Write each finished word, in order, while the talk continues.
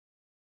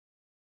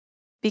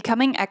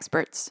Becoming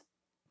experts.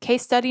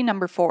 Case study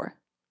number 4.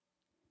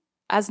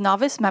 As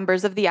novice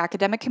members of the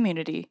academic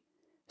community,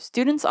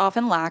 students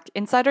often lack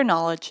insider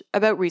knowledge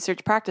about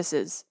research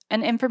practices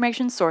and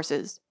information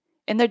sources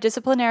in their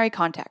disciplinary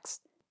context,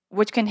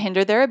 which can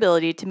hinder their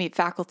ability to meet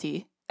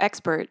faculty,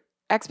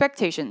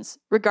 expectations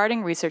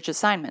regarding research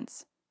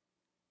assignments.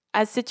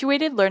 As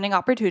situated learning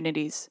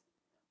opportunities,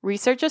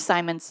 research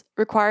assignments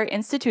require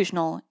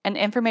institutional and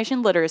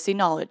information literacy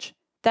knowledge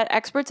that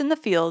experts in the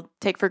field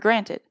take for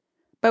granted,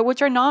 but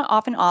which are not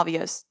often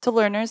obvious to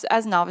learners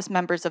as novice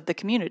members of the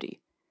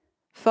community.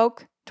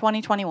 Folk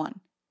 2021.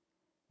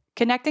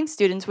 Connecting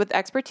students with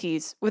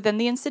expertise within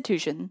the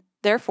institution,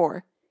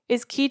 therefore,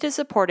 is key to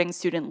supporting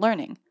student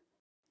learning.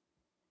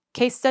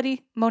 Case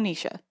study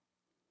Monisha.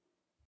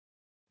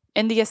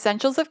 In the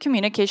Essentials of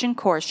Communication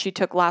course she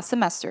took last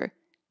semester,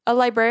 a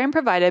librarian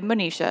provided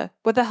Monisha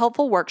with a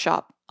helpful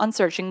workshop on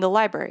searching the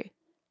library.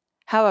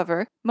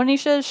 However,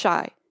 Monisha is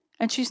shy,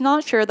 and she's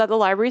not sure that the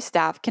library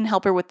staff can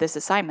help her with this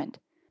assignment.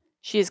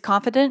 She is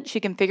confident she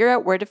can figure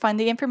out where to find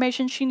the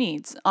information she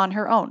needs on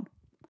her own.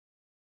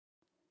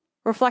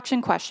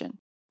 Reflection question.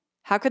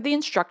 How could the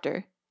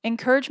instructor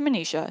encourage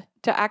Monisha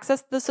to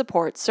access the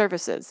support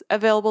services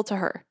available to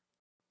her?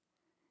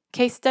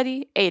 Case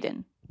study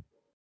Aydin.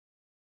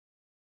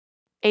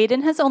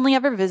 Aydin has only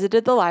ever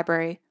visited the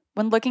library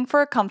when looking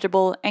for a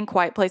comfortable and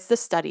quiet place to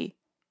study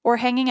or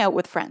hanging out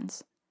with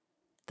friends.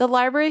 The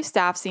library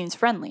staff seems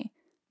friendly,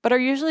 but are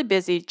usually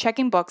busy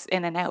checking books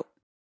in and out.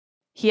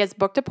 He has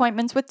booked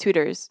appointments with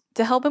tutors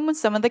to help him with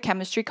some of the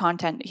chemistry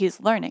content he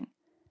is learning.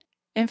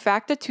 In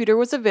fact, a tutor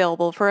was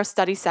available for a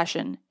study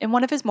session in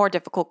one of his more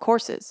difficult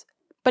courses,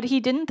 but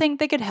he didn't think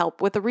they could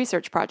help with a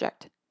research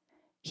project.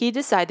 He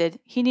decided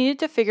he needed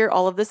to figure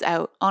all of this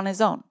out on his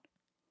own.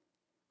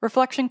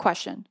 Reflection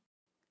question.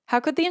 How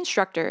could the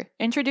instructor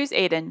introduce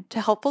Aydin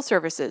to helpful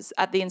services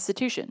at the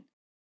institution?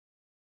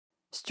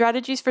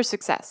 Strategies for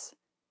success.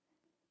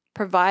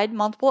 Provide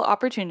multiple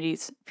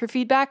opportunities for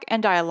feedback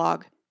and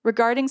dialogue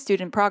regarding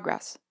student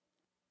progress.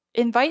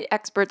 Invite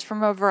experts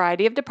from a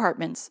variety of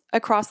departments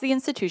across the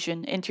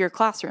institution into your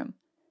classroom,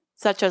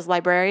 such as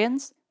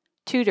librarians,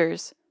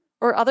 tutors,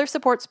 or other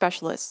support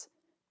specialists,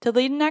 to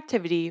lead an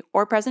activity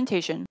or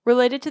presentation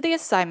related to the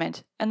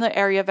assignment and the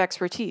area of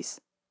expertise.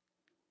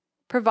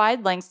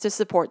 Provide links to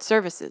support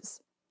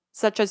services,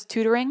 such as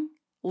tutoring,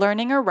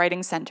 learning or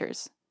writing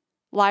centers,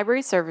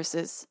 library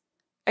services,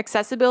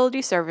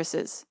 accessibility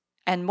services,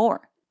 and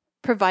more,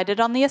 provided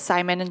on the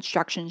assignment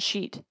instruction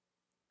sheet.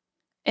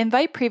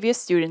 Invite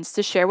previous students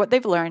to share what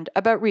they've learned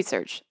about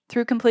research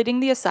through completing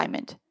the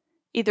assignment,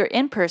 either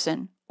in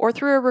person or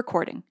through a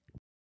recording.